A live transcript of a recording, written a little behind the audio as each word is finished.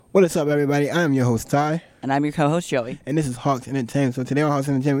What is up, everybody? I am your host, Ty. And I'm your co-host, Joey. And this is Hawks Entertainment. So today on Hawks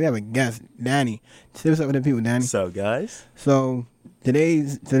Entertainment, we have a guest, Danny. Say what's up with the people, Danny. What's up, guys? So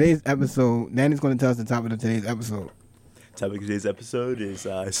today's episode, Danny's going to tell us the topic of today's episode. Topic of today's episode is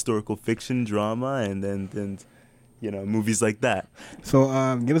historical fiction, drama, and then movies like that. So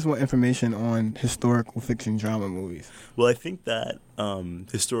give us more information on historical fiction drama movies. Well, I think that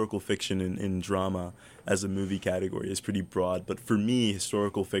historical fiction and drama as a movie category is pretty broad. But for me,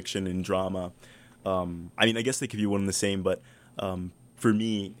 historical fiction and drama, I guess they could be one and the same. But for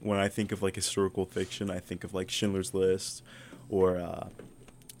me, when I think of like historical fiction, I think of like Schindler's List or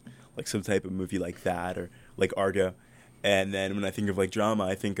like some type of movie like that, or like Argo. And then when I think of like drama,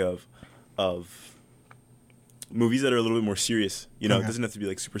 I think of movies that are a little bit more serious. You know, It doesn't have to be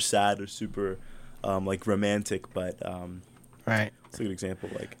like super sad or super like romantic, but right. It's a good example.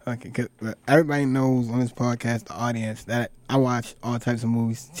 Like, okay, 'cause everybody knows on this podcast, the audience, that I watch all types of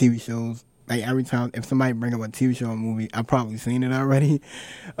movies, TV shows. Like every time, if somebody bring up a TV show or movie, I've probably seen it already.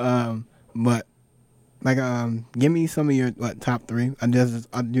 But like, give me some of your top three. I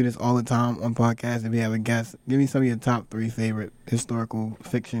do this all the time on podcasts. If you have a guest, give me some of your top three favorite historical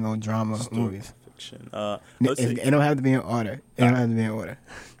fiction or drama movies. Fiction. It don't have to be in order. It don't have to be in order.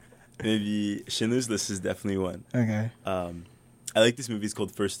 Maybe Schindler's List is definitely one. Okay. I like this movie. It's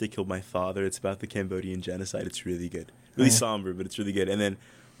called First They Killed My Father. It's about the Cambodian genocide. It's really good. Really somber, but it's really good. And then,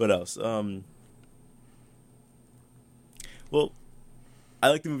 what else? Well, I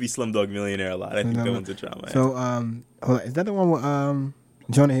like the movie Slumdog Millionaire a lot. I think that one's a drama. So, hold on. Is that the one with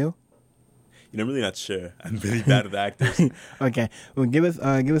Jonah Hill? I'm really not sure. I'm really bad at actors. Okay. Well, give us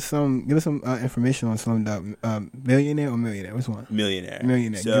some information on Slumdog Millionaire or Millionaire. Which one? Millionaire.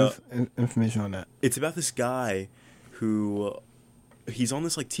 Give So, us information on that. It's about this guy who he's on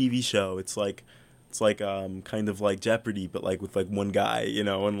this like TV show. It's like kind of like Jeopardy, but like with like one guy,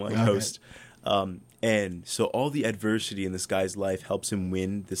 and like host. And so all the adversity in this guy's life helps him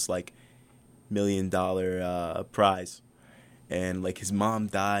win this like $1 million prize. And like his mom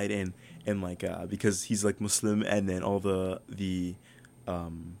died, and like because he's like Muslim, and then all the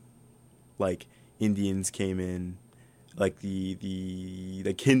like Indians came in, like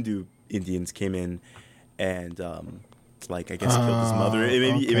the Hindu Indians came in, and like I guess killed his mother. It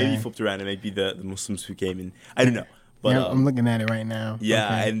maybe flipped around. It might be the Muslims who came in. I don't know. But, yeah, I'm looking at it right now. Yeah,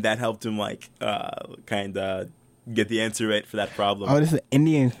 okay. And that helped him like kind of get the answer right for that problem. Oh, this is an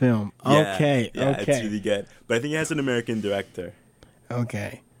Indian film. Yeah, Okay. It's really good. But I think it has an American director.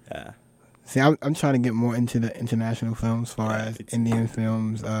 Okay. Yeah. See, I'm trying to get more into the international films, as far as Indian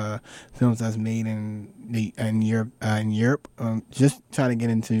films, films that's made in Europe. Just trying to get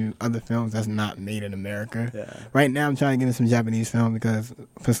into other films that's not made in America. Yeah. Right now, I'm trying to get into some Japanese film because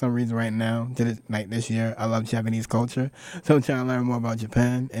for some reason, right now, like this year, I love Japanese culture. So I'm trying to learn more about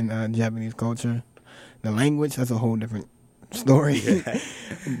Japan and Japanese culture. The language, that's a whole different story. Yeah.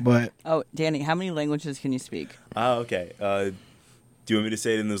 But Danny, how many languages can you speak? Okay. Do you want me to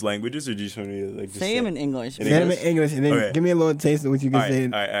say it in those languages, or do you just want me to just say them in English? Say them in English, and then give me a little taste of what you can say.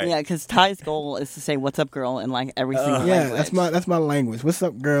 All right. Yeah, because Ty's goal is to say "What's up, girl" in like every single language. Yeah, that's my language. What's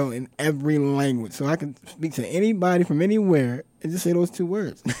up, girl, in every language, so I can speak to anybody from anywhere and just say those two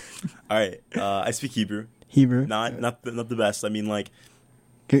words. All right. I speak Hebrew. Hebrew. Not the best. I mean, like.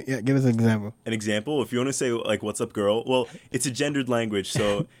 Give us an example. An example? If you want to say, like, what's up, girl? Well, it's a gendered language,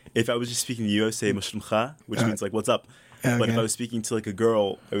 so if I was just speaking to you, I would say mashlumcha, which means, like, what's up? Okay. But if I was speaking to, like, a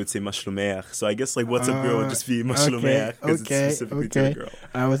girl, I would say mashlumeach. So I guess, like, what's up, girl would just be mashlumeach, because it's specifically to a girl.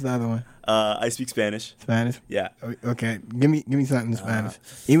 What's the other one? I speak Spanish. Spanish? Yeah. Okay. Give me something in Spanish.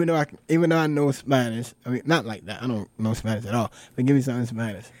 Even though I know Spanish, I mean, not like that. I don't know Spanish at all. But give me something in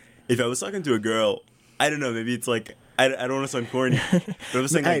Spanish. If I was talking to a girl, I don't know, maybe it's like, I don't want to sound corny, but I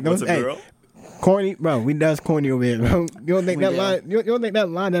was saying, like, what's up, girl? Corny, bro. We does corny over here, bro. You don't think that line? You don't think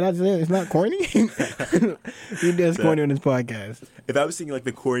that line that I said is not corny? We does corny on this podcast. If I was thinking like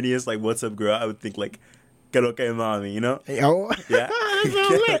the corniest, like "What's up, girl," I would think like "Que mommy," you know? Yo, yeah,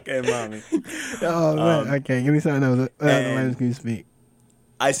 "Que mommy." Oh man, okay. Give me something else. What language can you speak?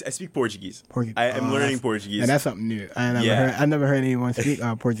 I speak Portuguese. I'm learning Portuguese. And that's something new. I never heard anyone speak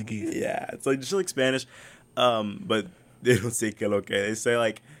Portuguese. Yeah, it's like just like Spanish, but they don't say "Que lo que." They say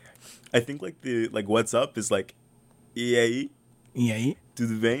like. I think like the what's up is like E aí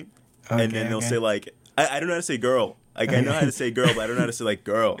tudo bem, and then they'll say like I don't know how to say girl. Like I know how to say girl, but I don't know how to say like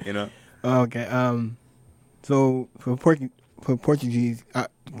girl. Okay. So for Portuguese,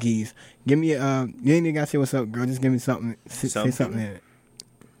 give me you ain't gotta say what's up, girl. Just give me something. Say something in it.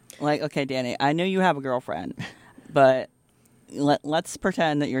 Like, okay, Danny, I know you have a girlfriend, but let's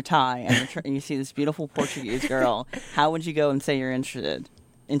pretend that you're Thai and you see this beautiful Portuguese girl. How would you go and say you're interested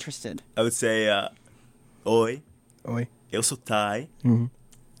interested. I would say, oi, Oi. eu sou Thai. Mm-hmm.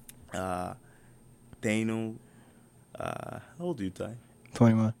 Tenho, how old are you, Thai?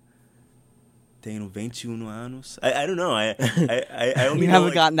 21. Tenho 21 anos. I don't know. I only You know, haven't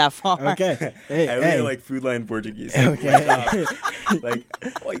like, gotten that far. Okay. Hey, I only hey. know like Food Line Portuguese. Okay. Like,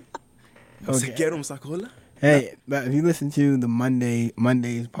 oi, você Okay. quer sacola? Hey, but if you listen to the Monday's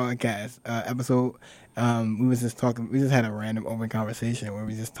podcast episode, we just had a random open conversation where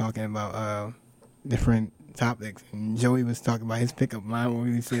we just talking about different topics, and Joey was talking about his pickup line when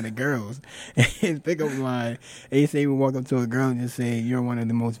we was saying the girls. And his pickup line, and he said he would walk up to a girl and just say, "You're one of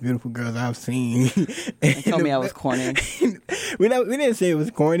the most beautiful girls I've seen." They told me I was corny. we didn't say it was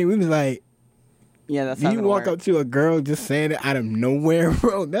corny. We was like, Yeah, that's do not you gonna walk work. up to a girl just saying it out of nowhere,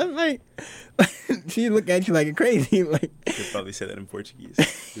 bro? That's like, she look at you like you're crazy. Like, You could probably say that in Portuguese.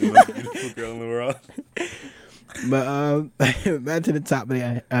 You're the most beautiful girl in the world. but back to the topic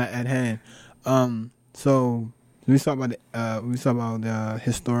at hand. So we talk about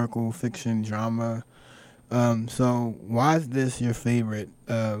historical fiction drama. So why is this your favorite?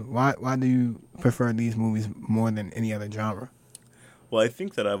 Why do you prefer these movies more than any other genre? Well, I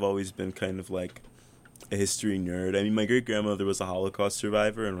think that I've always been kind of like a history nerd. I mean, my great grandmother was a Holocaust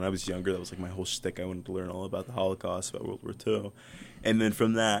survivor, and when I was younger, that was like my whole shtick. I wanted to learn all about the Holocaust, about World War II, and then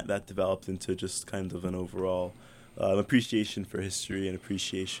from that developed into just kind of an overall appreciation for history and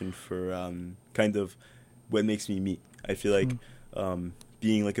appreciation for kind of what makes me me. I feel like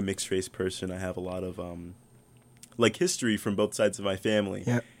being like a mixed race person, I have a lot of like history from both sides of my family,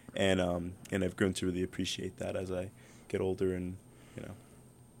 Yep. and I've grown to really appreciate that as I get older, and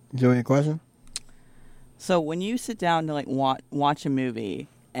Joey, a question? So when you sit down to like watch a movie,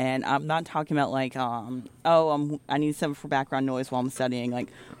 and I'm not talking about like I need some for background noise while I'm studying. Like,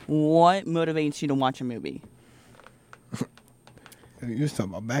 what motivates you to watch a movie? You just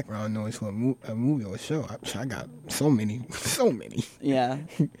talking about background noise for a movie or a show. I got so many. Yeah,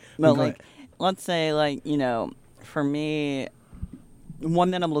 Go but ahead. like, let's say like for me,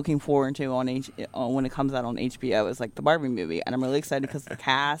 one that I'm looking forward to on when it comes out on HBO is like the Barbie movie, and I'm really excited because the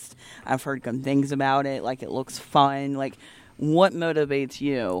cast. I've heard good things about it. Like, it looks fun. Like, what motivates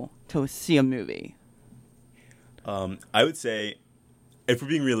you to see a movie? I would say, if we're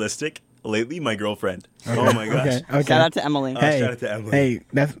being realistic, lately my girlfriend. Oh my gosh! Okay. Shout out to Emily. Shout out to Emily. Hey,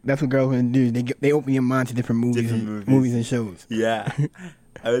 that's what girlfriends do. They open your mind to different movies, Different movies and shows. Yeah,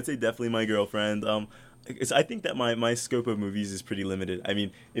 I would say definitely my girlfriend. I think that my scope of movies is pretty limited. I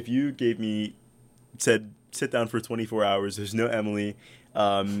mean, if you said sit down for 24 hours, there's no Emily,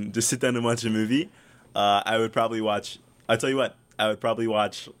 just sit down and watch a movie, I would probably watch. I'll tell you what, I would probably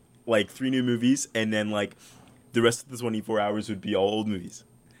watch like 3 new movies, and then like the rest of the 24 hours would be all old movies.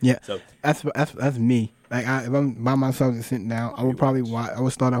 Yeah, So that's me. Like, if I'm by myself just sitting down, I would probably I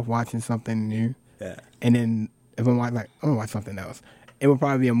would start off watching something new, yeah, and then if I'm I'm gonna watch something else. It would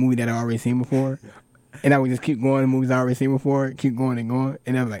probably be a movie that I already seen before, and I would just keep going to movies I already seen before, keep going and going,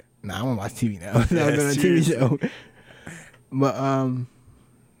 and I'm like, nah, I want to watch TV now. I'm Yeah, on a TV show. But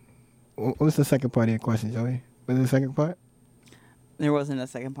what was the second part of your question, Joey? Was it the second part? There wasn't a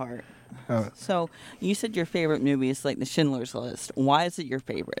second part. Oh. So you said your favorite movie is like The Schindler's List. Why is it your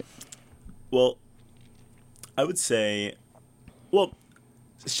favorite? well, I would say,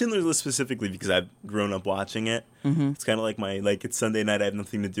 Schindler's List specifically because I've grown up watching it. Mm-hmm. It's kind of like it's Sunday night. I have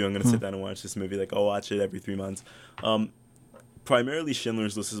nothing to do. I'm going to sit down and watch this movie. Like, I'll watch it every 3 months. Primarily,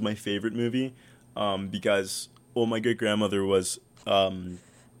 Schindler's List is my favorite movie because, my great grandmother was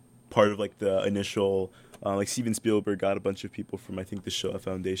part of like the initial. Like Steven Spielberg got a bunch of people from I think the Shoah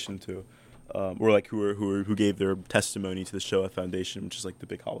Foundation to, or like who gave their testimony to the Shoah Foundation, which is like the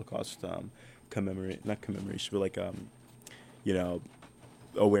big Holocaust not commemoration, but like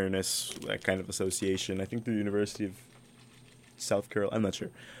awareness, that kind of association. I think the University of South Carolina, I'm not sure.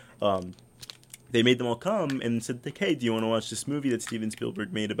 They made them all come and said, like, hey, do you want to watch this movie that Steven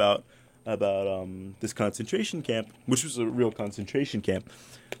Spielberg made about this concentration camp, which was a real concentration camp.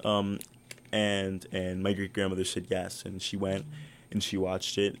 And my great grandmother said yes, and she went and she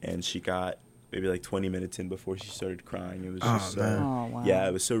watched it, and she got maybe like 20 minutes in before she started crying. It was just wow. yeah,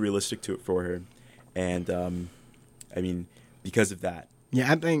 it was so realistic for her, and I mean, because of that. Yeah,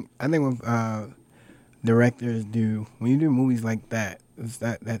 I think what directors do when you do movies like that, it's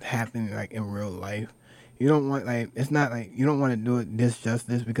that happen like in real life. You don't want it's not like you don't want to do it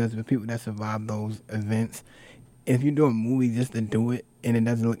justice because the people that survive those events. If you do a movie just to do it and it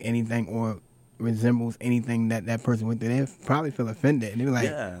doesn't look anything or resembles anything that person went through, they probably feel offended and they're like,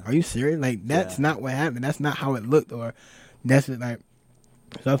 Yeah. "Are you serious? Like that's not what happened. That's not how it looked." Or that's just like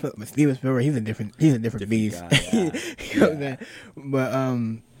So I feel, but Steven Spielberg, he's a different beast. guy, yeah. You know what I'm saying?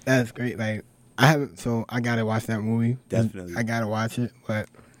 But that's great. Like I haven't, so I gotta watch that movie. Definitely. I gotta watch it. But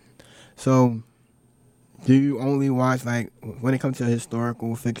so, do you only watch, like, when it comes to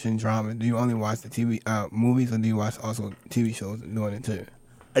historical fiction drama? Do you only watch the TV movies, or do you watch also TV shows doing it too?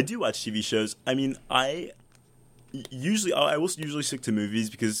 I do watch TV shows. I mean, I will usually stick to movies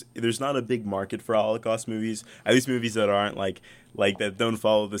because there's not a big market for Holocaust movies. At least movies that aren't like that don't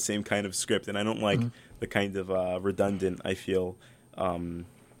follow the same kind of script, and I don't like the kind of redundant. I feel kind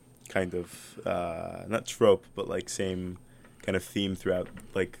of not trope, but like same kind of theme throughout.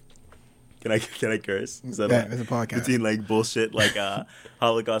 Like, can I curse? Is that Yeah, it's a podcast. between like bullshit like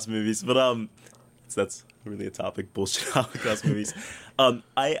Holocaust movies? But that's really a topic. Bullshit Holocaust movies.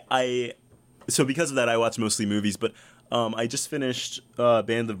 So because of that, I watch mostly movies. But I just finished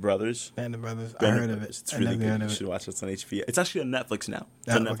Band of Brothers. Band of Brothers. I heard of it. It's really good. You should watch it. It's on HBO. It's actually on Netflix now.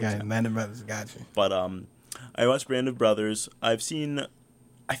 It's on Netflix Okay, now. Band of Brothers. Got you. But I watched Band of Brothers. I've seen.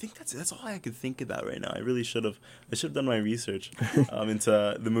 I think that's all I could think about right now. I really should have. I should have done my research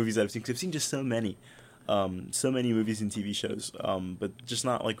into the movies that I've seen. Because I've seen just so many movies and TV shows. But just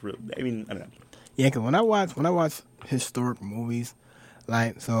not like. I mean, I don't know. Yeah, because when I watch historic movies,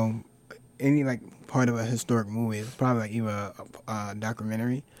 like, so any like part of a historic movie, it's probably like either a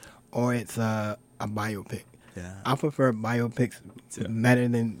documentary or it's a biopic. Yeah. I prefer biopics Yeah. better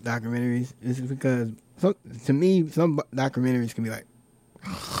than documentaries. This is because to me, some documentaries can be like,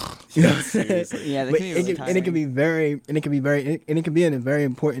 you know what I'm saying? Seriously. Yeah, they But can be really it can be very, and it can be in a very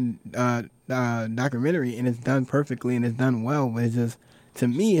important documentary, and it's done perfectly and it's done well. But it's just, to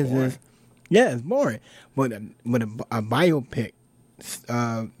me, it's boring. just, yeah, it's boring. But a biopic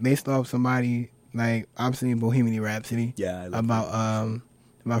based off somebody, like, I've seen Bohemian Rhapsody. Yeah, I love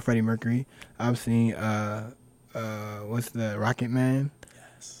About Freddie Mercury. I've seen what's the Rocket Man.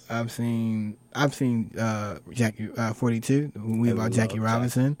 Yes. I've seen Jackie 42, the movie I about love Jackie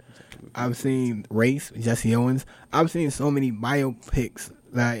Robinson. I've seen Race, Jesse Owens. I've seen so many biopics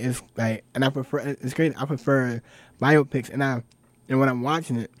that it's like, and I prefer. It's great. I prefer biopics, and when I'm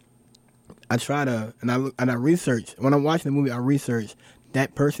watching it, I try to and I research. When I'm watching the movie, I research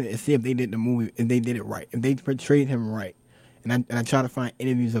that person and see if they did the movie, if they did it right, if they portrayed him right, and I try to find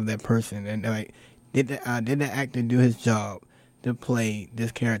interviews of that person and like, did the actor do his job to play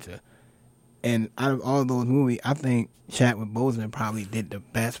this character? And out of all those movies, I think Chadwick Boseman probably did the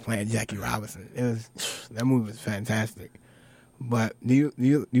best playing Jackie Robinson. That movie was fantastic. But do you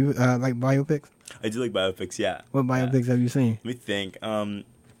like biopics? I do like biopics. Yeah. What biopics have you seen? Let me think. The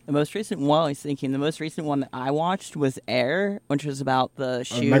most recent one, I was thinking, the most recent one that I watched was Air, which was about the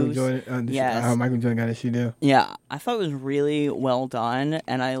shoes. Michael Jordan. Yes. How Michael Jordan got his shoe deal. Yeah, I thought it was really well done,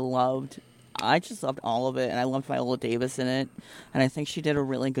 and I just loved all of it, and I loved Viola Davis in it, and I think she did a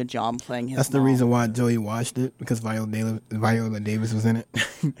really good job playing his That's the mom. reason why Joey watched it, because Viola Davis was in it.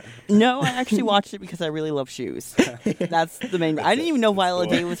 No, I actually watched it because I really love shoes. That's the main. I didn't even know Viola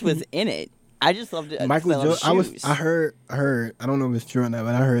Davis was in it. I just loved it. Michael Jordan. Jordan. I heard. I don't know if it's true or not,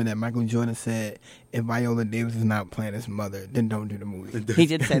 but I heard that Michael Jordan said, if Viola Davis is not playing his mother, then don't do the movie. He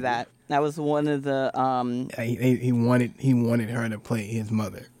did say that. That was one of the. He wanted her to play his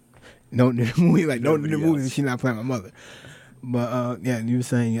mother. Don't do the movie. Like, don't do the Nobody movie else. if she's not playing my mother. But yeah, you were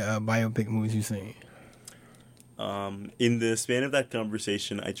saying biopic movies you seen. In the span of that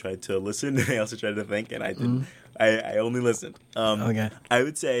conversation, I tried to listen, and I also tried to think, and I didn't. I only listened. Okay. I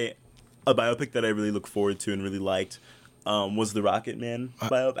would say a biopic that I really look forward to and really liked was the Rocket Man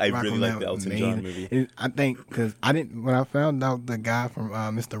biopic. I really liked the Elton John movie. I think because when I found out the guy from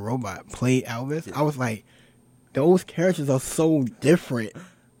Mr. Robot played Elvis, I was like, those characters are so different.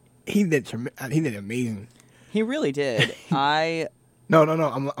 He did amazing. He really did. No.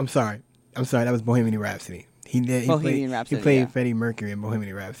 I'm sorry. That was Bohemian Rhapsody. Bohemian Rhapsody, He played yeah. Freddie Mercury in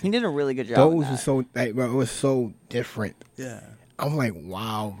Bohemian Rhapsody. He did a really good job. Those with were that. so like, bro, it was so different. Yeah. I'm like,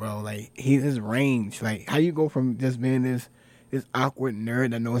 wow, bro. Like, his range. Like, how you go from just being this awkward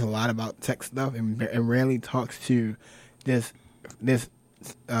nerd that knows a lot about tech stuff and rarely talks to this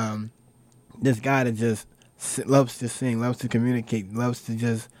guy that just loves to sing, loves to communicate, loves to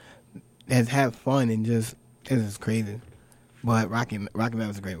just have fun, and just, this is crazy. But Rocket Man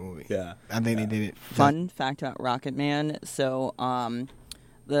was a great movie. Yeah. I think they did it. Fun fact about Rocket Man. So,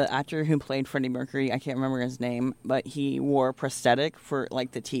 the actor who played Freddie Mercury, I can't remember his name, but he wore a prosthetic for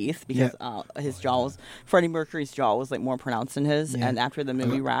like the teeth because his jaw was Freddie Mercury's jaw was like more pronounced than his. Yeah. And after the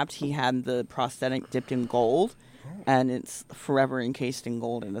movie wrapped, he had the prosthetic dipped in gold, and it's forever encased in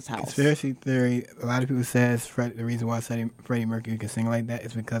gold in his house. Conspiracy theory. A lot of people says the reason why Freddie Mercury can sing like that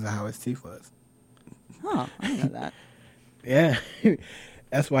is because of how his teeth was. Huh? I didn't know that. Yeah.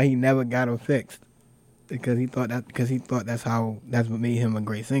 that's why he never got him fixed. Because he thought that's what made him a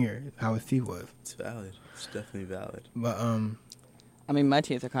great singer, how his teeth was. It's valid. It's definitely valid. But I mean, my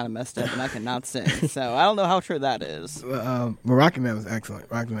teeth are kind of messed up, and I cannot sing, so I don't know how true that is. but Rocket Man was excellent.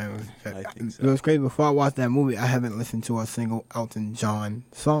 Rocket Man was. I think so. It was crazy. Before I watched that movie, I haven't listened to a single Elton John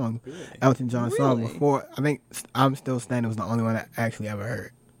song. Really? Elton John song Really? before. I think I'm Still Standing was the only one I actually ever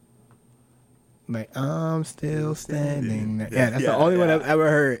heard. Like, I'm still standing. Yeah, that's the only one I've ever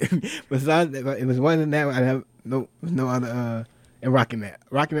heard. Besides, it was one than that. I have no other. And Rocket Man.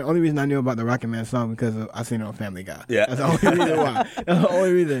 Rocket Man. Only reason I knew about the Rocket Man song because I seen it on Family Guy. Yeah. That's the only reason why. That's the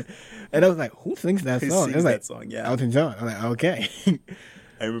only reason. And I was like, who sings that Who song? sings It was like that song? Yeah. Elton John. I'm like, okay.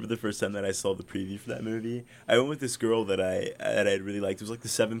 I remember the first time that I saw the preview for that movie. I went with this girl that I really liked. It was like the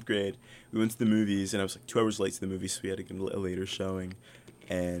 7th grade. We went to the movies, and I was like 2 hours late to the movie, so we had to get a later showing.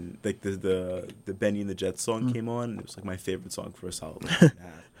 And like the Benny and the Jets song came on, and it was like my favorite song for a solid like, and a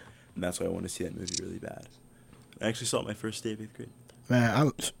half. And that's why I want to see that movie really bad. I actually saw it my first day of 8th grade.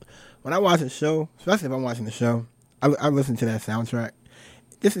 Man, when I watch a show, especially if I'm watching the show, I listen to that soundtrack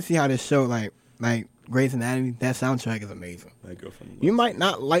just to see how this show, like Grey's Anatomy, that soundtrack is amazing. My girlfriend. You might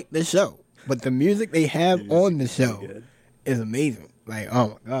not like the show, but the music they have It is on the really show good. is amazing. Like,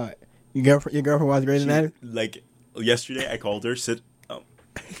 oh my god, your girlfriend watched Grey's Anatomy? Like yesterday, I called her. Said,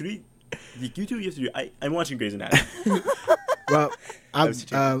 "Could we? You do what you have to do. I'm watching Grey's Anatomy." Well, I was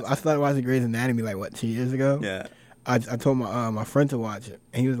checking started watching Grey's Anatomy like 2 years ago. Yeah. I told my friend to watch it,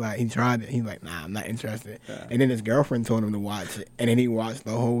 and he was like, he tried it. He was like, nah, I'm not interested. Yeah. And then his girlfriend told him to watch it, and then he watched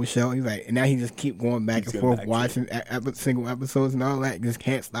the whole show. He's like, and now he just keep going back Keeps and going forth back to watching single episodes and all that. Just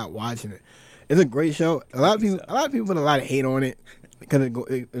can't stop watching it. It's a great show. A lot of people put a lot of hate on it because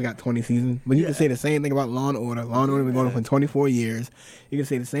it got 20 seasons. But you can say the same thing about Law and Order. Law and Order been going on for 24 years. You can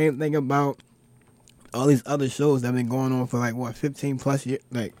say the same thing about all these other shows that have been going on for like 15 plus years.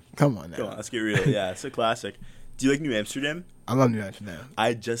 Like, come on now. Come on, let's get real. Yeah, it's a classic. Do you like New Amsterdam? I love New Amsterdam.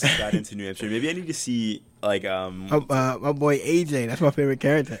 I just got into New Amsterdam. Maybe I need to see like My boy AJ, that's my favorite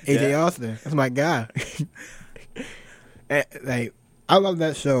character. AJ Yeah. Austin, that's my guy. And, like, I love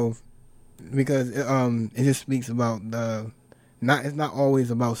that show because it just speaks about it's not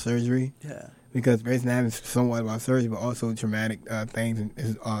always about surgery, yeah. because Grey's Anatomy is somewhat about surgery, but also traumatic things and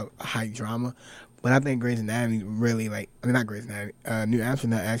is high drama. But I think Grey's Anatomy really not Grey's Anatomy. New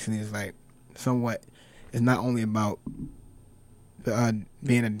Amsterdam actually is like somewhat. It's not only about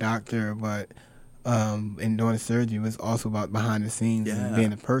being a doctor, but and doing surgery, but it's also about behind the scenes and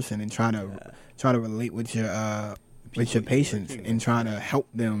being a person and try to relate with your patients and trying to help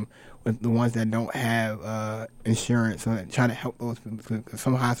them with the ones that don't have insurance. So trying to help those people. Because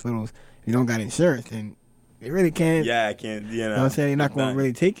some hospitals, if you don't got insurance, then they really can't. Yeah, I can't. You know what I'm saying? They're not going to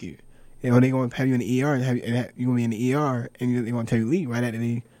really take you. You know, they're going to have you in the ER and you're going to be in the ER and they're going to tell you leave right at the.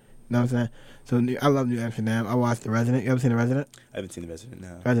 You know what I'm saying? So I love New Amsterdam. I watched The Resident. You ever seen The Resident? I haven't seen The Resident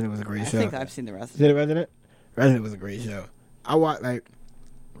now. Resident was a great show. I think I've seen The Resident. You seen The Resident? Resident was a great show. I watched you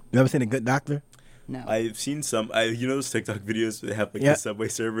ever seen The Good Doctor? No. I've seen some. You know those TikTok videos where they have like the Subway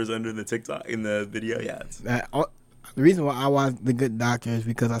servers under the TikTok in the video. Yeah. The reason why I watched The Good Doctor is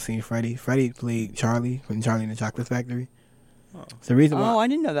because I seen Freddie. Freddie played Charlie from Charlie and the Chocolate Factory. Oh. So the reason why, I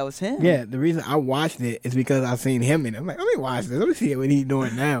didn't know that was him. Yeah, the reason I watched it is because I seen him in it. I'm like, let me watch this. Let me see what he's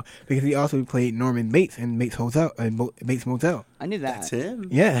doing now. Because he also played Norman Bates in Bates Hotel, Bates Motel. I knew that. That's him.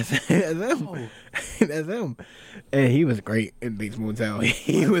 Yes, that's him. Oh. That's him. And he was great in Bates Motel.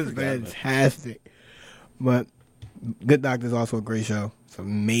 He was fantastic. But Good Doctor is also a great show. It's an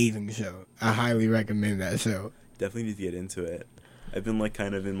amazing show. I highly recommend that show. Definitely need to get into it. I've been like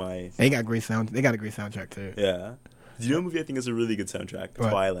kind of in my. They got a great soundtrack too. Yeah. Do you know a movie I think has a really good soundtrack? What?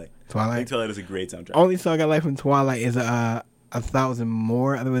 Twilight. I Twilight. think Twilight is a great soundtrack. Only song I like from Twilight is A Thousand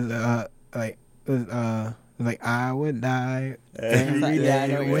More. It was like I would die every Yeah, I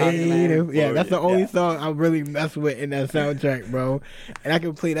day. know what you're talking about. Yeah, that's the only Yeah. song I really mess with in that soundtrack, bro. And I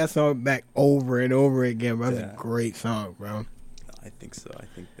can play that song back over and over again, bro. It's Yeah. a great song, bro. I think so. I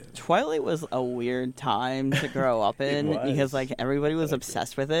think that. Twilight was a weird time to grow up in was. because like everybody was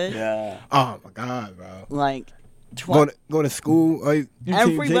obsessed with it. Yeah. Oh my god, bro. Like Go to school. You Team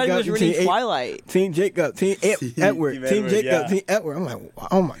everybody Jacob, was you reading Team Twilight. Team Jacob, Team Edward, Team Team Edward, Jacob, yeah. Team Edward. I'm like,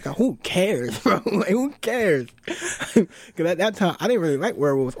 oh my god, who cares, bro? Like, who cares? Because at that time, I didn't really like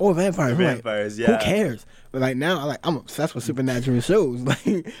werewolves or vampires. I'm like, Vampires, who yeah. cares? But like now, I'm obsessed with supernatural shows.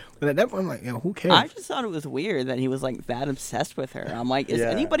 Like, but at that point, I'm like, yo, who cares? I just thought it was weird that he was like that obsessed with her. I'm like, is Yeah.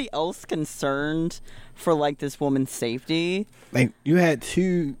 anybody else concerned for like this woman's safety? Like, you had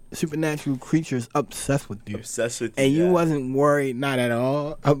two supernatural creatures obsessed with you, Obsessed with you. and you yeah. wasn't worried, not at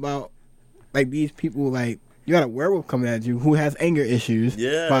all, about like these people. Like, You got a werewolf coming at you who has anger issues.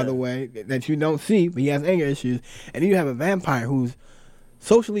 Yeah. By the way, that you don't see, but he has anger issues. And then you have a vampire who's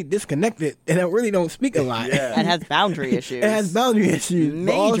socially disconnected and that really don't speak a lot. Yeah. And has boundary issues. It has boundary issues.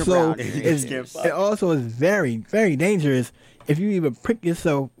 Major but also, boundary it's- issues. it also is very, very dangerous if you even prick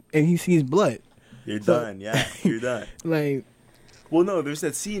yourself and he sees blood. You're So- done. Yeah, you're done. Like, Well, no, there's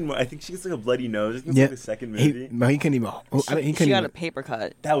that scene where I think she gets like a bloody nose. I think it's yeah, like the second movie. he couldn't even. He She couldn't got even. a paper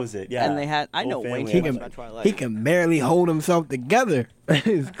cut. That was it. Yeah. And they had. I know Whole way family too He much can, about Twilight. he can barely hold himself together.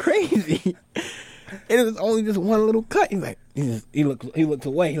 It's crazy. It was only just one little cut. He's like, he looks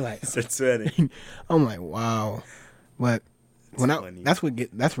away. He's like, Starts sweating. I'm like, wow. But funny. that's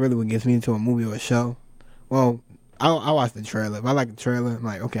really what gets me into a movie or a show. Well, I watch the trailer. If I like the trailer, I'm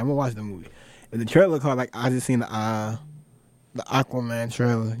like, okay, I'm gonna watch the movie. If the trailer called, like, I just seen the Aquaman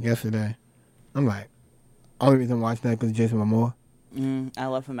trailer yesterday. I'm like, only reason I'm watching that because Jason Momoa. I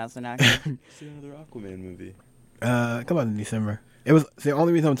love him as an actor. See another Aquaman movie. Come out in December. It was the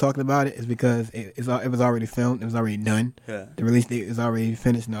only reason I'm talking about it is because it was already filmed. It was already done. Yeah. The release date is already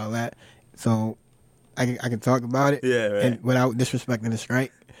finished and all that. So I can talk about it. Yeah, right. And without disrespecting the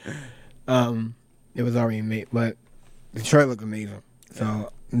strike. It was already made, but the trailer looked amazing.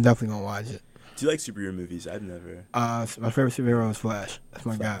 So I'm definitely gonna watch it. Do you like superhero movies? I've never. My favorite superhero is Flash. That's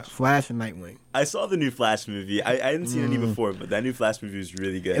my guy. Flash and Nightwing. I saw the new Flash movie. I hadn't seen any before, but that new Flash movie was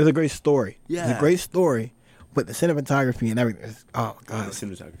really good. It was a great story. It was Yeah. a great story, but the cinematography and everything is, oh the god,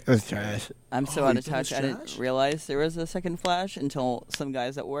 cinematography. it was trash. I'm so Oh, out you of think it's touch. I didn't trash? realize there was a second Flash until some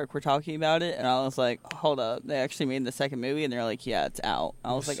guys at work were talking about it, and I was like, "Hold up! They actually made the second movie?" And they're like, "Yeah, it's out."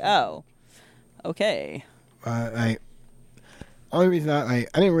 I was like, "Oh, okay." Only reason I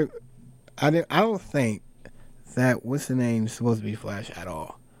don't think that what's the name is supposed to be Flash at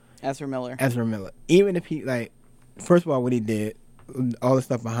all. Ezra Miller. Ezra Miller. Even if he first of all, what he did, all the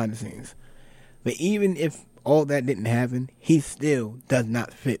stuff behind the scenes. But even if all that didn't happen, he still does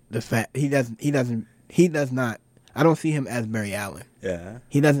not fit the fact. He does not. I don't see him as Barry Allen. Yeah.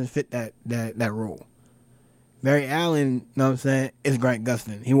 He doesn't fit that role. Barry Allen, you know what I'm saying, is Grant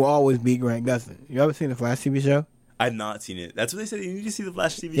Gustin. He will always be Grant Gustin. You ever seen the Flash TV show? I've not seen it. That's what they said. You need to see the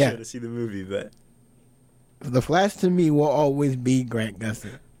Flash TV Yeah. show to see the movie, but The Flash to me will always be Grant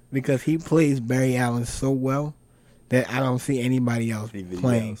Gustin because he plays Barry Allen so well that I don't see anybody else Anybody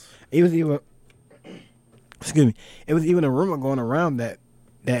playing. else. It was even a rumor going around that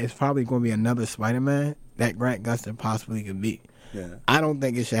it's probably going to be another Spider-Man that Grant Gustin possibly could be. yeah. I don't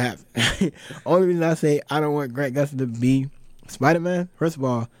think it should happen. Only reason I say I don't want Grant Gustin to be Spider-Man, first of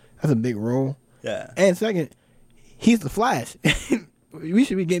all, that's a big role. Yeah. And second, he's the Flash. We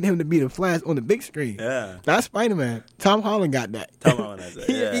should be getting him to be the Flash on the big screen. Yeah. Not Spider-Man. Tom Holland got that. Tom Holland has that,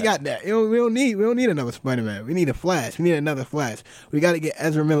 yeah. He got that. We don't need another Spider-Man. We need a Flash. We need another Flash. We got to get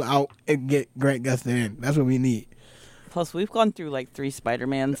Ezra Miller out and get Grant Gustin in. That's what we need. Plus, we've gone through like 3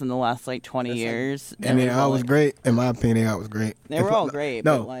 Spider-Mans in the last like 20 years. And they we've all all, was like, great. In my opinion, they all was great. They were all great.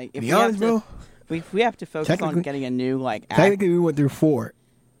 No, but like, if to be we have honest, to, bro, we have to focus on technically- getting a new like act. technically we went through 4.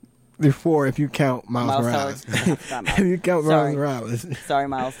 Through 4 if you count Miles Morales. Not If you count Sorry. Miles Morales. Sorry,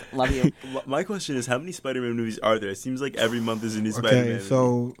 Miles. Love you. My question is, how many Spider-Man movies are there? It seems like every month is a new Spider-Man Okay, movie.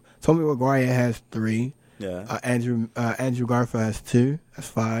 so Tobey Maguire has 3. Yeah. Andrew Garfield has 2. That's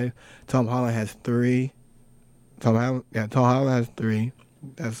 5. Tom Holland has 3. Tom Holland has 3.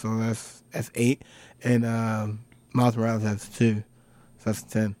 That's 8. And Miles Morales has 2. So that's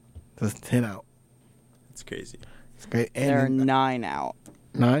 10. So that's 10 out. It's crazy. It's great. And There are then, 9 out.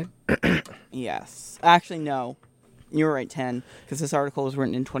 9. Yes. Actually, no. You were right, 10, because this article was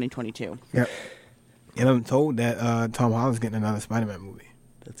written in 2022. Yep. And I'm told that Tom Holland's getting another Spider-Man movie.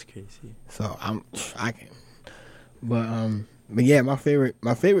 That's crazy. So I can. But yeah, my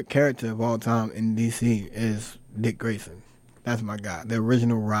favorite character of all time in DC is Dick Grayson. That's my guy. The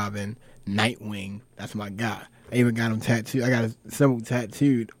original Robin, Nightwing. That's my guy. I even got him tattooed. I got his symbol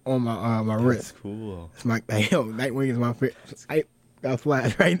tattooed on my wrist. That's cool. It's my Nightwing is my favorite. I got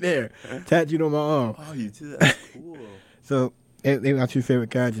Flash right there, tattooed on my arm. Oh, you do that. That's cool. So they my 2 favorite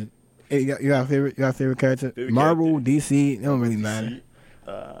characters. Hey, you got a favorite character? Favorite Marvel, character? DC, it don't really matter.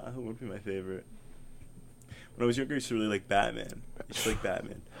 Who would be my favorite? When I was younger, I used to really like Batman. I used to like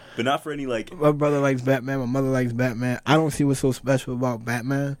Batman. But not for any, like... My brother likes Batman. My mother likes Batman. I don't see what's so special about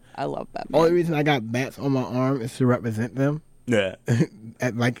Batman. I love Batman. Only reason I got bats on my arm is to represent them Yeah.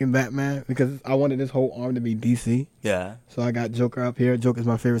 at liking Batman because I wanted this whole arm to be DC. Yeah. So I got Joker up here. Joker's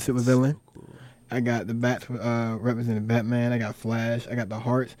my favorite supervillain. So cool. I got the bats representing Batman. I got Flash. I got the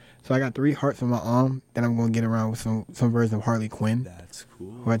hearts. So I got 3 hearts on my arm that I'm going to get around with some version of Harley Quinn That's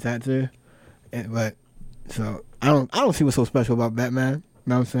cool. or a tattoo. So I don't see what's so special about Batman. You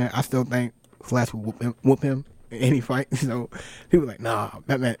know what I'm saying? I still think Flash would whoop him in any fight. So people like, nah,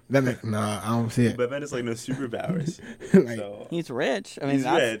 Batman, nah, I don't see it. Batman is like no superpowers. Like, So He's rich. I mean, He's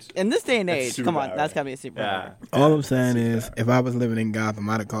that's, rich. in this day and That's age, come on, superpower. that's gotta be a superpower. yeah. all I'm saying is, if I was living in Gotham,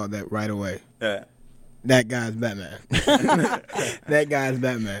 I'd have called that right away. Yeah. That guy's Batman. That guy's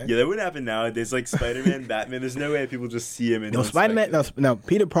Batman. Yeah, that would happen nowadays. Like Spider-Man, Batman. There's no way people just see him and No, don't Spider-Man. expect No,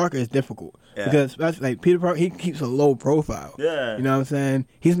 Peter Parker is difficult Yeah. because like Peter Parker, he keeps a low profile. it. Yeah. You know what I'm saying?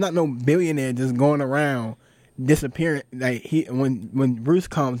 He's not no billionaire just going around disappearing. Like when Bruce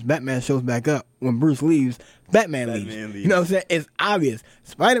comes, Batman shows back up. When Bruce leaves, Batman leaves. leaves. You know what I'm saying? It's obvious.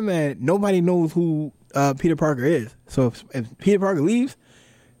 Spider-Man, nobody knows who Peter Parker is. So if Peter Parker leaves,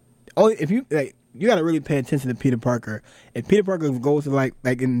 only if you like. You gotta really pay attention to Peter Parker. If Peter Parker goes to like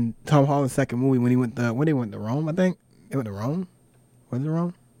in Tom Holland's second movie when he went to Rome, I think they went to Rome. Was it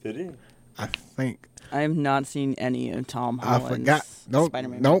Rome? Did he? I think. I have not seen any of Tom Holland's I forgot.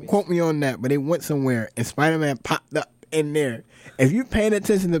 Spider-Man Don't movies. quote me on that, but they went somewhere and Spider-Man popped up in there. If you paying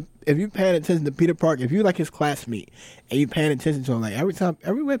attention to Peter Parker, if you like his classmate and you paying attention to him, like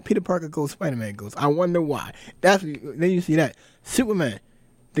everywhere Peter Parker goes, Spider-Man goes. I wonder why. Then you see that Superman.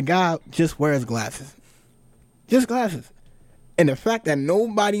 The guy just wears glasses. Just glasses. And the fact that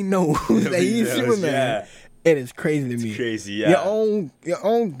nobody knows that he's knows, Superman, yeah. it is crazy to me. It's crazy, yeah. Your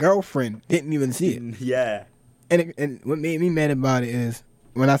own girlfriend didn't even see it. Yeah. And what made me mad about it is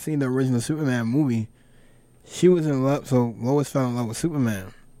when I seen the original Superman movie, she was in love, so Lois fell in love with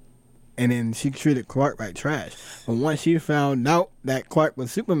Superman. And then she treated Clark like trash. But once she found out that Clark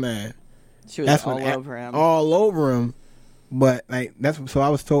was Superman, She was that's all when over him. all over him. But like so I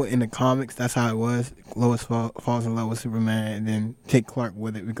was told in the comics that's how it was. Lois falls in love with Superman and then take Clark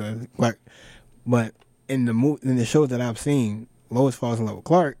with it because Clark. But in the shows that I've seen, Lois falls in love with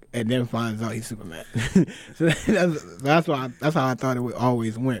Clark and then finds out he's Superman. So that's how I thought it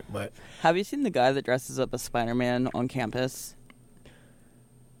always went. But Have you seen the guy that dresses up as Spider-Man on campus?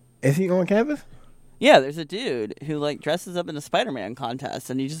 is he on campus? Yeah, there's a dude who like dresses up in a Spider-Man contest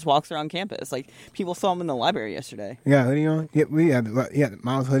and he just walks around campus. Like people saw him in the library yesterday. Yeah, hoodie on. Yeah, he had the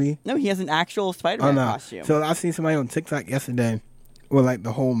Miles hoodie. No, he has an actual Oh Spider-Man no! costume. So I seen somebody on TikTok yesterday with like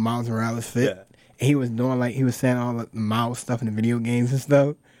the whole Miles Morales fit. Yeah. And he was doing he was saying all the Miles stuff in the video games and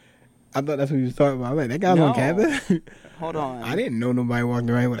stuff. I thought that's what he was talking about. I'm like, that guy's on No. campus. Hold on. I didn't know nobody walked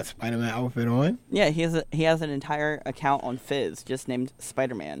around with a Spider-Man outfit on. Yeah, he has an entire account on Fizz just named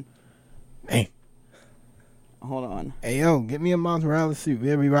Spider-Man. Hey, Hold on. hey, yo, get me a Miles Morales suit.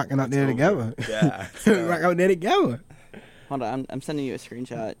 We'll be rocking out there together. Yeah. We rock out there together. Hold on. I'm sending you a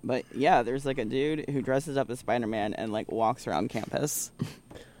screenshot. But yeah, there's like a dude who dresses up as Spider-Man and like walks around campus.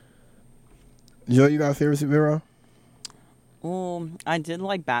 Joe, you got a favorite superhero? Well, I did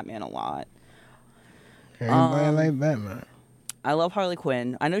like Batman a lot. Everybody like Batman. I love Harley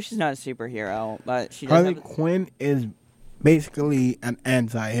Quinn. I know she's not a superhero, but she does Harley have Quinn is basically an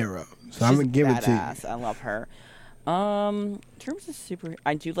anti-hero. So I'm she's going to give it to badass. I love her. In terms of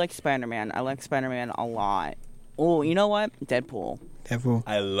I do like Spider-Man. I like Spider-Man a lot. Oh, you know what? Deadpool. you. Deadpool.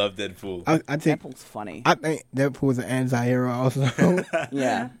 I love Deadpool. I think Deadpool's funny. I think Deadpool is an anti-hero also.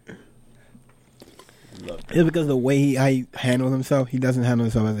 Yeah. Love It's because the way how he handles himself, he doesn't handle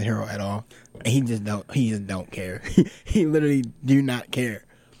himself as a hero at all. And he just don't care. He literally do not care.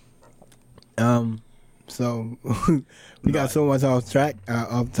 So we got so much off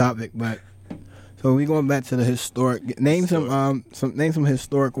topic, but so we going back to the historic. Name some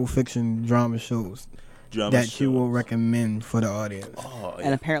historical fiction drama shows Drama that you shows. will recommend for the audience. Oh,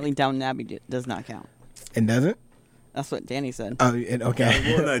 And apparently Downton Abbey does not count. It doesn't? That's what Danny said. Oh,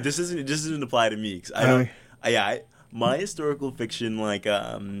 okay. Well, no, this doesn't apply to me. 'Cause I don't. My historical fiction kind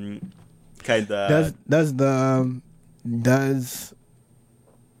of does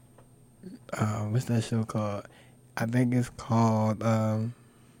what's that show called? I think it's called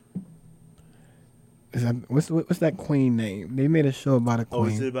what's that queen name? They made a show about a Oh,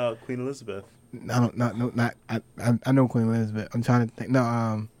 is queen. it about Queen Elizabeth? I know Queen Elizabeth. I'm trying to think.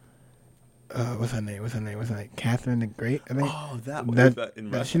 No, what's her name? Catherine the Great, I think. Oh, that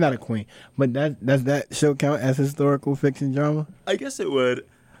one. She's not a queen, but does that show count as historical fiction drama? I guess it would.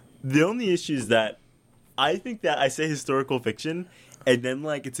 The only issue is that I think that I say historical fiction, and then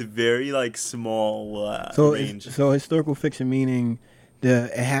it's a very small range. So historical fiction meaning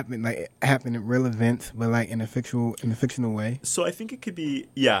it happened in real events, but in a fictional way. So I think it could be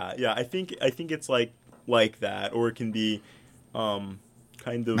I think it's like that, or it can be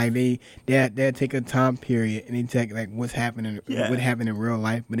kind of They take a time period and they take what's happening what happened in real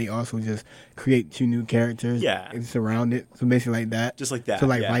life, but they also just create two new characters and surround it. So basically like that. Just like that. So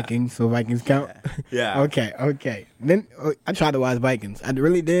Vikings. So Vikings count. Yeah. Okay. Then I tried to watch Vikings. I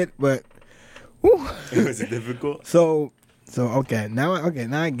really did, but Whew. Was it difficult? So okay, now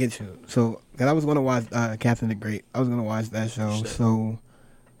I get you. So, cause I was gonna watch Catherine the Great. I was gonna watch that show. Shit.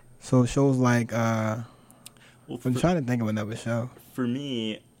 So shows like Well, I'm for, trying to think of another show. for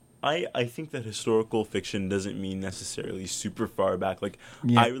me, I think that historical fiction doesn't mean necessarily super far back. Like,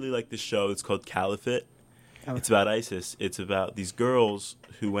 Yeah. I really like this show. It's called Caliphate. It's about ISIS. It's about these girls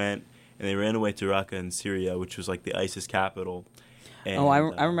who went and they ran away to Raqqa in Syria, which was like the ISIS capital. And,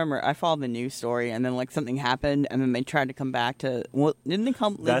 I remember. I followed the news story, and then like something happened, and then they tried to come back to. Well, didn't they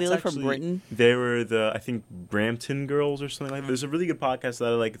come? That's They live from actually- Britain. They were the, I think, Brampton Girls or something like that. There's a really good podcast that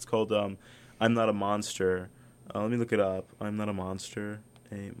I like. It's called I'm Not a Monster. Let me look it up. I'm Not a Monster.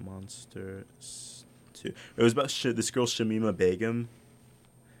 A Monster 2. It was about this girl, Shamima Begum.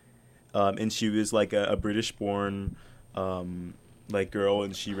 And she was like a British-born like girl,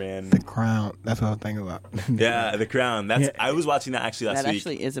 and she ran... The Crown. That's what I was thinking about. Yeah, The Crown. That's Yeah. I was watching that actually last That week.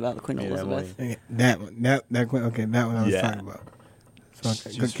 actually is about Queen Yeah, Elizabeth. Okay, that one. Okay, that one I was Yeah. talking about. So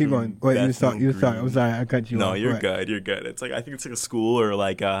okay, She's keep going. from Go ahead. You was talking. Bethnal I'm Green. sorry. I cut you off. No, you're Go ahead. good. You're good. It's like I think it's like a school or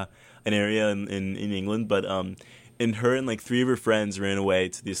like an area in England, but and her and like 3 of her friends ran away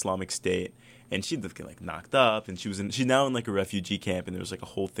to the Islamic State, and she'd get like knocked up, and she's now in like a refugee camp, and there was like a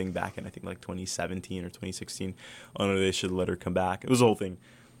whole thing back in I think like 2017 or 2016 on whether they should let her come back. It was a whole thing,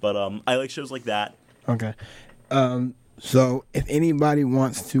 but I like shows like that. Okay. So if anybody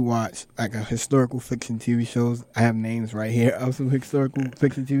wants to watch like a historical fiction TV shows, I have names right here of some historical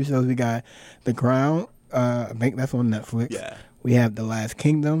fiction TV shows. We got The Crown. I think that's on Netflix. Yeah, We have The Last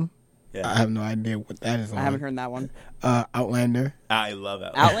Kingdom. yeah. I have no idea what that is on. I haven't heard that one. Outlander. I love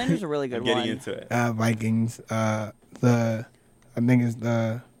that. Outlander's a really good I'm getting one. into it. Vikings. I think it's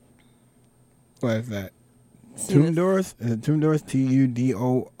the, what is that? See, Tomb this- Doors? Is it Tomb Doors?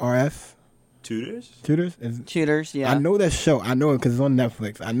 Tudors? Tudors? Tudors? Shooters, yeah. I know that show. I know it because it's on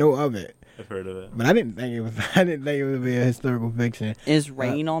Netflix. I know of it, I've heard of it. but I didn't think it was. I didn't think it would be a historical fiction. Is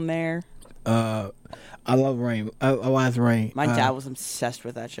Rain on there? I love Rain. I watch Rain. My dad was obsessed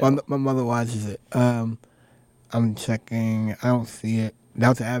with that show. My mother watches it. I'm checking. I don't see it.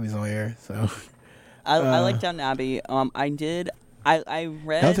 Downton Abbey's on here, so I like Downton Abbey. I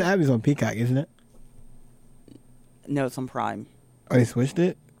read. Downton Abbey's on Peacock, isn't it? No, it's on Prime. Oh, they switched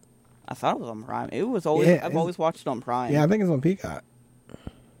it. I thought it was on Prime. It was always. Yeah, I've it's- always watched it on Prime. Yeah, I think it's on Peacock.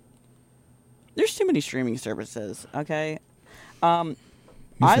 There's too many streaming services. Okay. I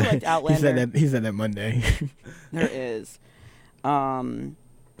liked Outlander. He said that Monday. There is. What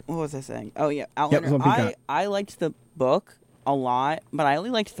was I saying? Oh yeah, Outlander. it's on Peacock. I liked the book a lot, but I only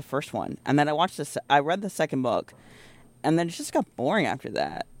liked the first one, and then I read the second book, and then it just got boring after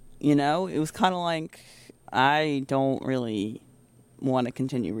that. You know, it was kind of like I don't really want to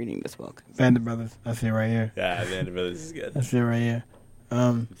continue reading this book. Band of Brothers. I see it right here. Yeah, Band of Brothers is good. I see it right here.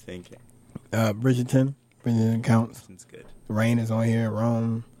 I'm thinking. Bridgerton. Bridgerton counts. It's good. Rain is on here.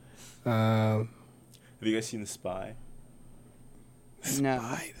 Rome. Have you guys seen The Spy? No.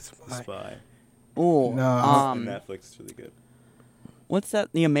 The Spy. Ooh. No. On Netflix, it's really good. What's that?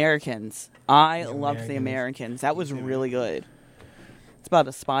 The Americans. I The loved The Americans. Americans. That was really good. It's about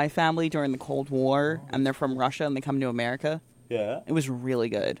a spy family during the Cold War, and they're from Russia, and they come to America. Yeah. It was really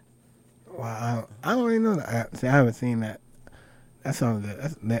good. Wow. I don't even know that. See, I haven't seen that. That sounds good.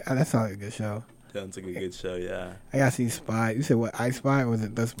 That sounds like a good show. Sounds like a good show, yeah. I gotta see Spy. You said what? I Spy or was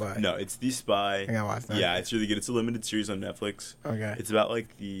it The Spy? No, it's The Spy. I gotta watch that. Yeah, it's really good. It's a limited series on Netflix. Okay. It's about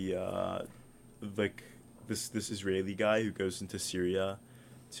like the this Israeli guy who goes into Syria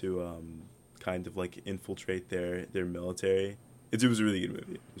to kind of like infiltrate their military. It was a really good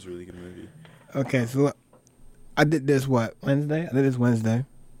movie. It was a really good movie. Okay, so look, I did this Wednesday? I did this Wednesday.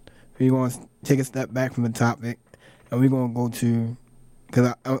 We're going to take a step back from the topic, and we're going to go to,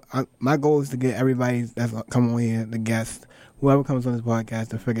 because my goal is to get everybody that's come on here, the guests, whoever comes on this podcast,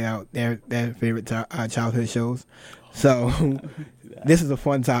 to figure out their favorite childhood shows. So this is a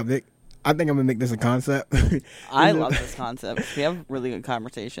fun topic. I think I'm going to make this a concept. I love this concept. We have really good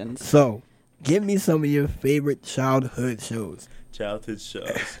conversations. So, give me some of your favorite childhood shows. Childhood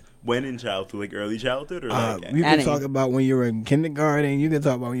shows. When in childhood, like early childhood, or like You can Any. talk about when you were in kindergarten. You can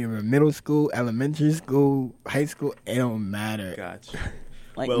talk about when you were in middle school, elementary school, high school. It don't matter. Gotcha.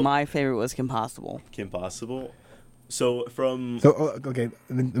 Like, Well- my favorite was Kim Possible. Kim Possible. So from So, okay,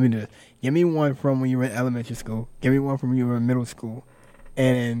 let me do this. Give me one from when you were in elementary school. Give me one from when you were in middle school.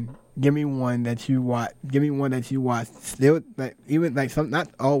 And give me one that you watch. Give me one that you watch still, like even like some, not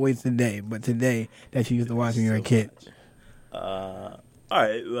always today, but today that you used to watch when you were a kid. All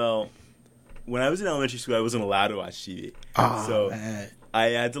right. Well, when I was in elementary school, I wasn't allowed to watch TV. Oh, so man. I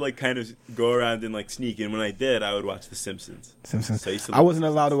had to like kind of go around and like sneak. And when I did, I would watch The Simpsons. Simpsons. So I wasn't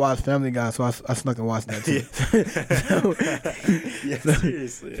allowed to watch Family Guy, so I snuck and watched that too.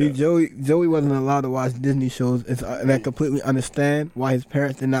 Seriously. See, Joey wasn't allowed to watch Disney shows, and I completely understand why his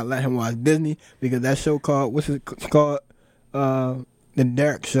parents did not let him watch Disney, because that show called the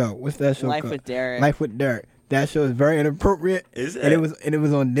Derek Show. What's that show Life called? with Derek. Life with Derek. That show is very inappropriate. Is it? And it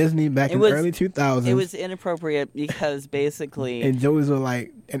was on Disney back in the early 2000s. It was inappropriate because basically... And Joey's were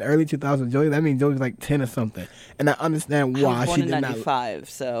like, in early 2000s, that means Joey was like 10 or something. And I understand I why was born she in did not. 95,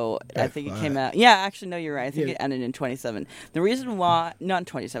 so I think it 95. came out... Yeah, actually, no, you're right. I think Yeah. it ended in 27. The reason why... Not in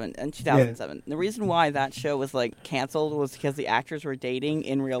 27, in 2007. The reason why that show was, like, canceled was because the actors were dating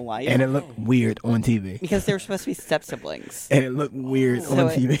in real life. And it looked weird on TV. because they were supposed to be step-siblings. And it looked weird So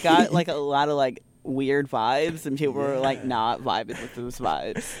on TV. it got, like, a lot of, like, weird vibes, and people were, like, not vibing with those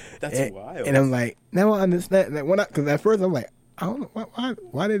vibes. That's and, wild. And I'm like, now I understand. Like, because at first I'm like, I don't know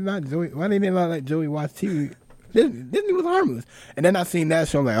why did not let Joey watch TV? Disney was harmless. And then I seen that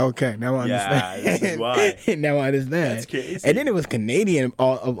show. I'm like, okay, now I understand. Yeah, this is why. Now I understand. That's crazy. And then it was Canadian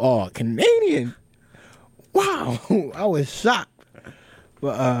of all. Canadian. Wow, I was shocked.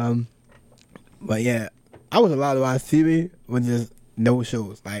 But yeah, I was allowed to watch TV with just no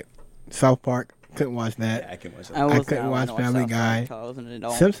shows like South Park. Couldn't watch that. Yeah, I can watch that. I couldn't watch South Family Park Guy. until I was an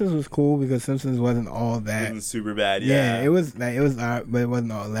adult. Simpsons was cool because Simpsons wasn't all It that. wasn't super bad. Yeah, Yeah, it was alright, but it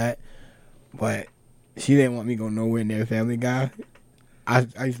wasn't all that. But she didn't want me to go nowhere near Family Guy. I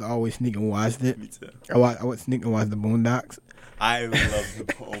used to always sneak and watch it. Me too. I would sneak and watch the Boondocks. I love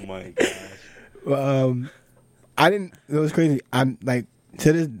the. Oh my gosh. But, I didn't. It was crazy. I'm like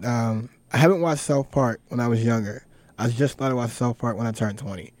to this. I haven't watched South Park when I was younger. I just started watching South Park when I turned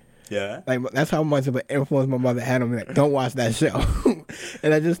 20. Yeah. Like that's how much of an influence my mother had on me. Like, don't watch that show.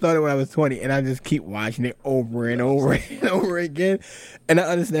 And I just started when I was 20, and I just keep watching it over and over and over again. And I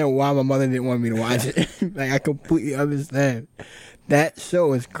understand why my mother didn't want me to watch it. Like I completely understand. That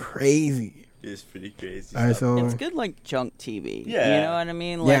show is crazy. It's pretty crazy. All right, stuff. so It's good, like, junk TV. Yeah. You know what I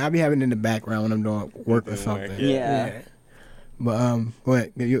mean? Like, yeah, I be having it in the background when I'm doing work or Doing work, something. yeah. But go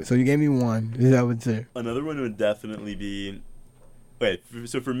ahead. So you gave me one. This is that what two? Another one would definitely be. Wait,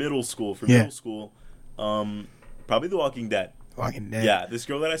 so for middle school, probably The Walking Dead. Walking Dead. Yeah, this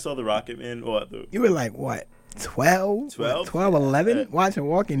girl that I saw, the Rocket Man, You were like what? 12? 12? 12, 11? Yeah. Watching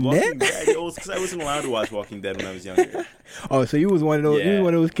Walking Walking Dead? Dead. It was because I wasn't allowed to watch Walking Dead when I was younger. Oh, so you was one of those. You Yeah. was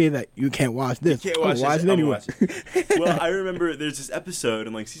one of those kids that you can't watch this. Can't watch I'm watching this. it anyway. I'm watching. Well, I remember there's this episode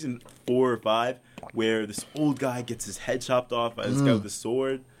in like season 4 or 5 where this old guy gets his head chopped off by this guy with a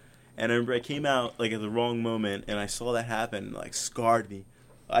sword. And I remember I came out like at the wrong moment, and I saw that happen, and, like, scarred me.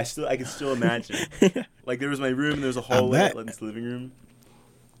 I can still imagine. Like there was my room, and there was a hallway bet. that led into the living room.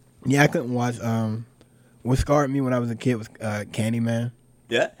 Yeah, I couldn't watch. What scarred me when I was a kid was Candyman.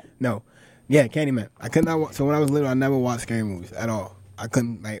 Yeah. No, yeah, Candyman. I could not watch. So when I was little, I never watched scary movies at all. I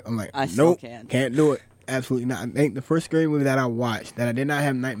couldn't. Like, I'm like, I still nope, can't. can't do it. Absolutely not. I think the first scary movie that I watched that I did not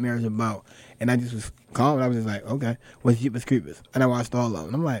have nightmares about, and I just was calm. And I was just like, okay, was Jeepers Creepers, and I watched all of them.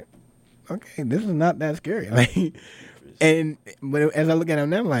 And I'm like, okay, this is not that scary. Like, but as I look at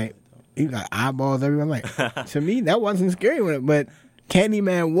him now, I'm like, he got eyeballs everywhere. I'm like, to me, that wasn't scary with it, but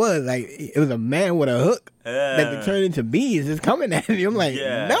Candyman was like, it was a man with a hook that could turn into bees just coming at me. I'm like,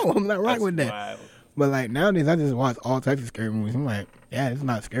 no, I'm not rocking with that. Wild. But like nowadays, I just watch all types of scary movies. I'm like, yeah, it's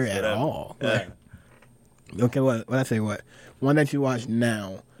not scary at all. Yeah. Like, okay, what I say? What one that you watch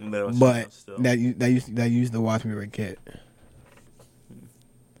now, That I watch but now still. that you used to watch when you were a kid?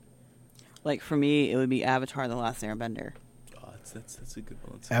 Like, for me, it would be Avatar: The Last Airbender. Oh, that's a good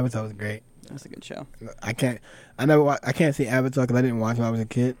one. Avatar was great. That's a good show. I can't see Avatar because I didn't watch when I was a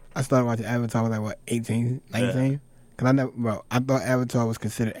kid. I started watching Avatar when I was like 18, 19. Because I thought Avatar was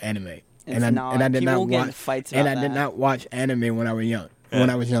considered anime. It's not. And I did People not get in watch fights and about I did that. not watch anime when I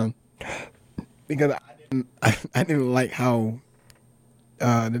was young. Because I didn't like how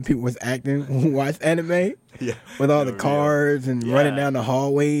the people was acting who watched anime Yeah. with all No, the cars and Yeah. running down the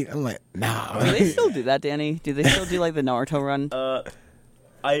hallway. I'm like, nah. Do they still do that, Danny? Do they still do, like, the Naruto run?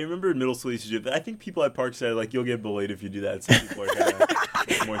 I remember in middle school I used to do that. I think people at Park said, like, you'll get bullied if you do that. Some people are kind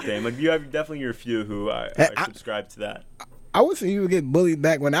of more tame. Like, you have definitely your few who are subscribe to that. I would say you would get bullied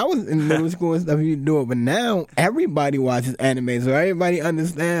back when I was in middle school and stuff. You do it, but now everybody watches anime, so everybody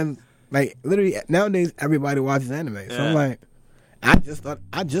understands. Like literally nowadays, everybody watches anime. So I'm Yeah. like, I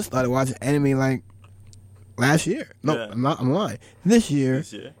just started watching anime like last year. No, Yeah. I'm lying. This year,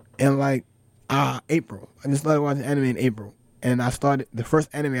 This year. in like April. I just started watching anime in April, and the first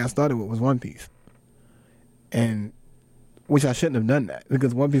anime I started with was One Piece, and which I shouldn't have done that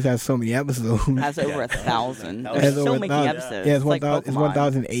because One Piece has so many episodes. Has over Yeah. 1,000. It There's has so over many 1,000. episodes. Yeah, it's like 1,000. It's Pokemon.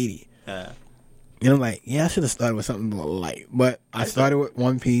 1,080. Yeah. And I'm like, yeah, I should have started with something more light. But I started with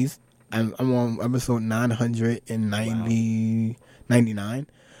One Piece. I'm on episode 999.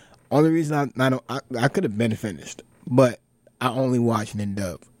 Only reason I could have been finished, but I only watch it in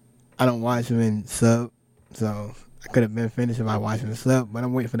dub. I don't watch them in sub, so I could have been finished if I watched in sub. But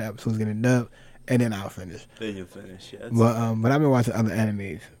I'm waiting for the episodes to get in dub, and then I'll finish. Then you'll finish. Yeah. But I've been watching other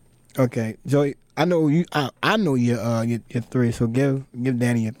animes. Okay, Joey, I know you. I know your 3. So give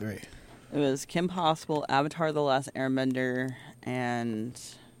Danny your 3. It was Kim Possible, Avatar: The Last Airbender, and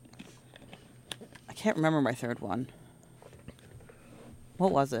I can't remember my third one.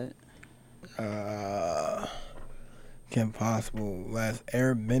 What was it? Kim Possible, Last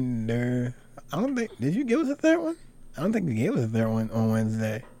Airbender. I don't think. Did you give us a third one? I don't think you gave us a third one on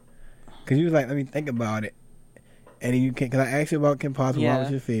Wednesday. Cause you was like, let me think about it, and then you can. Cause I asked you about Kim Possible. Yeah. What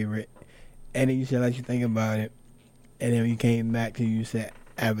was your favorite? And then you said let you think about it, and then when you came back to you said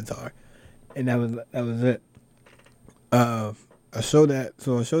Avatar, and that was it. A show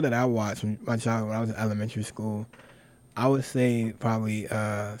that I watched from my childhood when I was in elementary school. I would say probably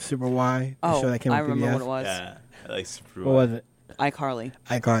Super Y, the show that came I on remember PBS. what it was. Yeah. I like Super. What was it? iCarly.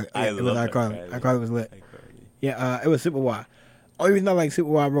 iCarly. I It was love iCarly. iCarly. iCarly was lit. iCarly. Yeah, it was Super Y. Only reason I like Super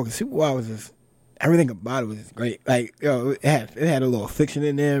Y, bro, because Super Y was just everything about it was just great. Like, yo, it had a little fiction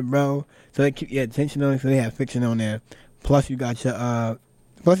in there, bro. So they keep your attention on it. So they had fiction on there. Plus, you got your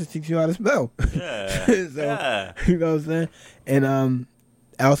plus it teaches you how to spell. Yeah. So, Yeah. you know what I'm saying? And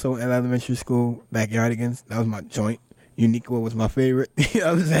also in elementary school, Backyardigans. That was my joint. Uniqua was my favorite. You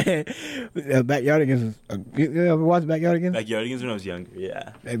know what I'm saying? Backyardigans was. You ever watch Backyardigans? Backyardigans when I was younger.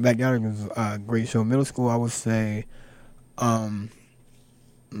 Yeah. Backyardigans was a great show. Middle school, I would say.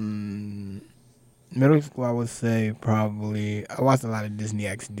 Middle school, I would say probably. I watched a lot of Disney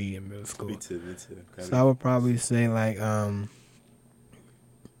XD in middle school. Me too. So I would probably say like I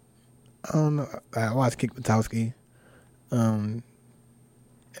don't know. I watched Kick Buttowski. And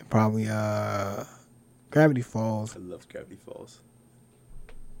probably Gravity Falls. I love Gravity Falls.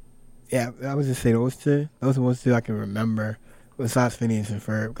 Yeah, I would just say those two. Those are the ones two I can remember. Besides Phineas and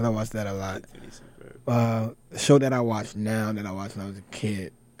Ferb, because I watched that a lot. Phineas and Ferb. The show that I watch now that I watched when I was a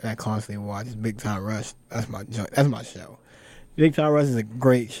kid and I constantly watch is Big Time Rush. That's my joint. That's my show. Big Time Rush is a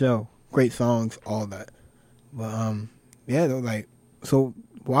great show. Great songs, all that. But yeah, though, like, so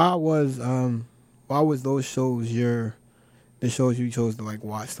why was those shows the shows you chose to like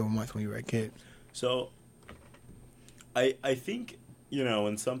watch so much when you were a kid? So, I think, you know,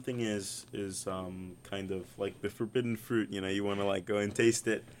 when something is kind of like the forbidden fruit, you know, you want to like go and taste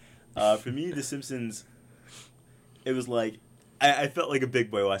it. For me, The Simpsons, it was like I felt like a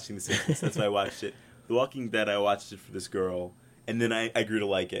big boy watching The Simpsons. That's why I watched it. The Walking Dead, I watched it for this girl, and then I grew to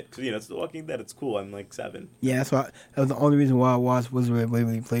like it because, you know, it's The Walking Dead. It's cool. I'm like 7. Yeah, that was the only reason why I watched Wizard of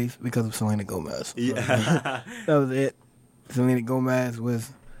Waverly Place, because of Selena Gomez. Yeah. That was it. Selena Gomez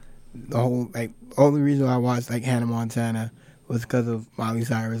was the only reason I watched like Hannah Montana was because of Miley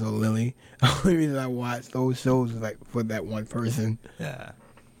Cyrus or Lily. The only reason I watched those shows was like for that one person. Yeah.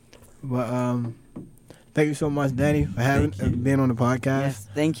 But thank you so much, Danny, for being on the podcast. Yes,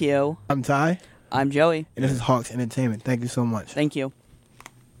 thank you. I'm Ty, I'm Joey. and this is Hawks Entertainment. Thank you so much. Thank you.